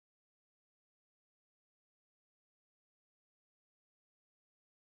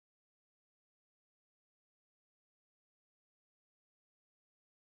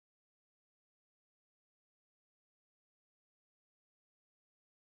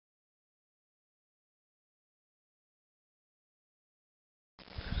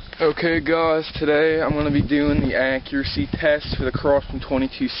Okay guys, today I'm going to be doing the accuracy test for the Crosman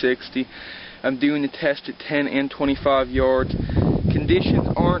 2260. I'm doing the test at 10 and 25 yards. Conditions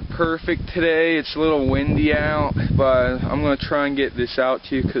aren't perfect today, it's a little windy out, but I'm going to try and get this out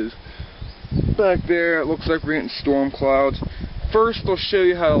to you because back there it looks like we're getting storm clouds. First I'll show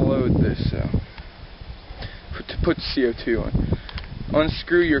you how to load this to put the CO2 on.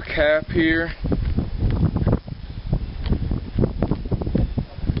 Unscrew your cap here.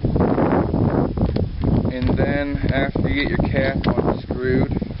 And then, after you get your cap unscrewed,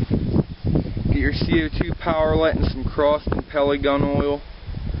 get your CO2 powerlet and some Crosman pellet gun oil,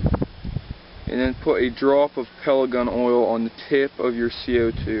 and then put a drop of pellet gun oil on the tip of your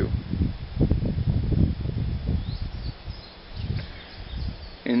CO2.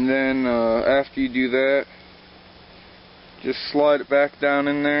 And then, after you do that, just slide it back down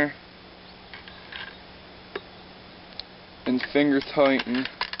in there and finger tighten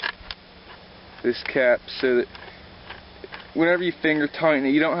this cap so that whenever you finger tighten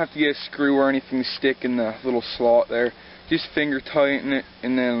it, you don't have to get a screw or anything to stick in the little slot there. Just finger tighten it,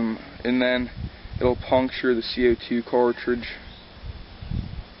 and then it'll puncture the CO2 cartridge.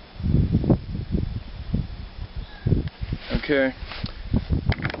 Okay.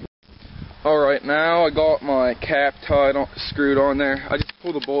 Alright, now I got my cap screwed on there. I just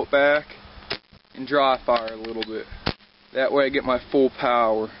pull the bolt back and dry fire a little bit. That way I get my full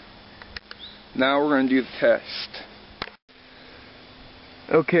power. Now we're going to do the test.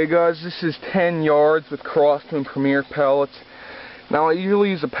 Okay guys, this is 10 yards with Crosman Premier pellets. Now I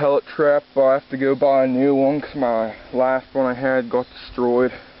usually use a pellet trap, but I have to go buy a new one because my last one I had got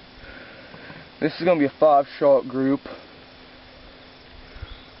destroyed. This is going to be a 5-shot group.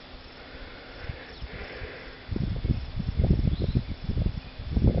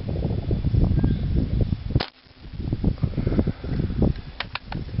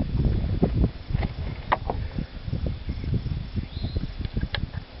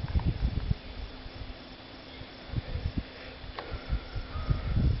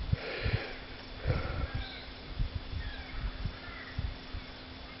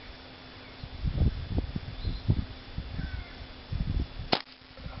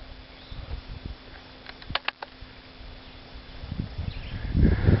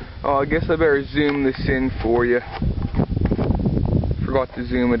 Oh, I guess I better zoom this in for you. Forgot to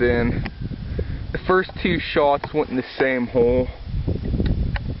zoom it in. The first 2 shots went in the same hole.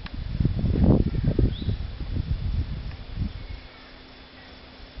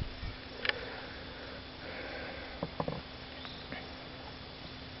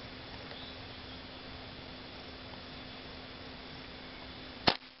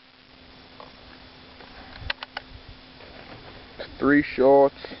 Three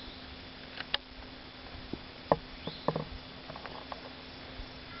shots.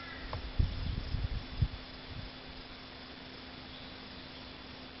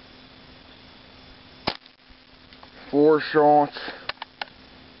 Four shots.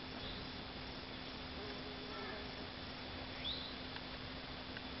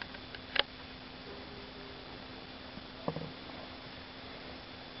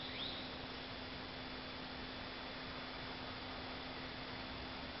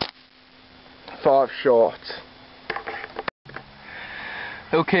 Five shots.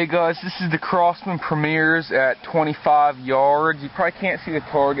 Okay guys, this is the Crosman Premiers at 25 yards. You probably can't see the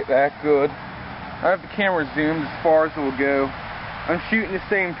target that good. I have the camera zoomed as far as it will go. I'm shooting the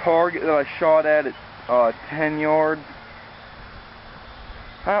same target that I shot at 10 yards.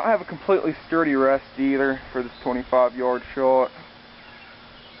 I don't have a completely sturdy rest either for this 25-yard shot.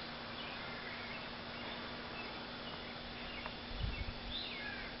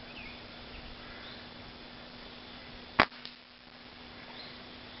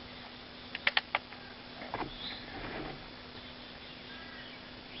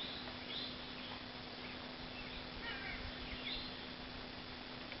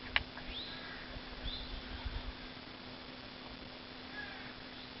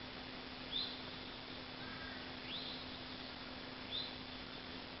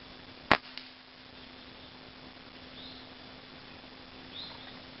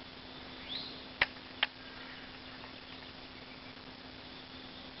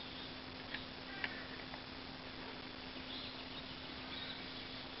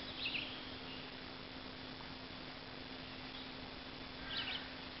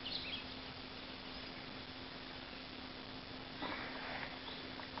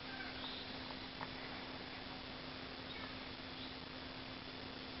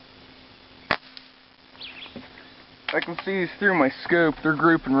 I can see these through my scope. They're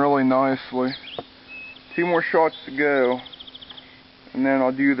grouping really nicely. 2 more shots to go. and then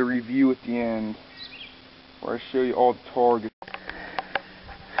I'll do the review at the end, where I show you all the targets.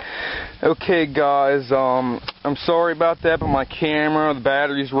 Okay guys, I'm sorry about that, but my camera, the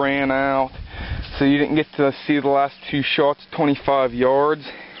batteries ran out, so you didn't get to see the last two shots at 25 yards.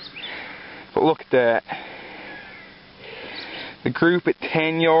 But look at that. The group at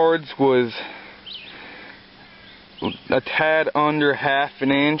 10 yards was a tad under half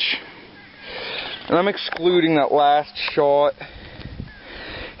an inch. And I'm excluding that last shot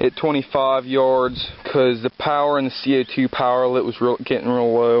at 25 yards because the power in the CO2 power lit was getting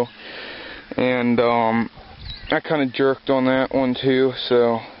real low. And I kind of jerked on that one too.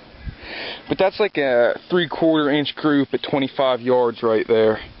 So, but that's like a 3/4 inch group at 25 yards right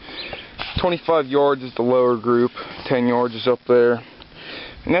there. 25 yards is the lower group, 10 yards is up there.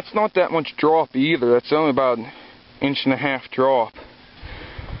 And that's not that much drop either. That's only about an 1.5 inch drop.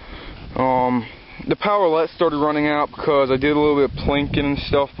 The power let started running out because I did a little bit of plinking and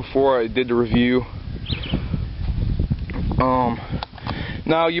stuff before I did the review.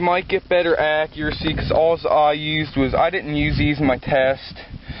 Now you might get better accuracy because all I used was, I didn't use these in my test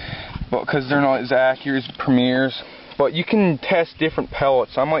because they're not as accurate as Premier's. But you can test different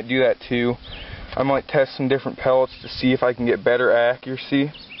pellets. I might do that too. I might test some different pellets to see if I can get better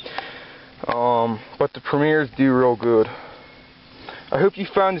accuracy. But the Premier's do real good. I hope you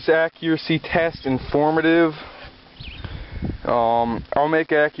found this accuracy test informative. I'll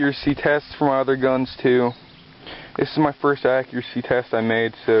make accuracy tests for my other guns too. This is my first accuracy test I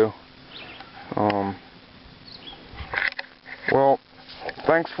made, so well,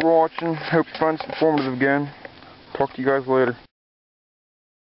 thanks for watching. Hope you find this informative again. Talk to you guys later.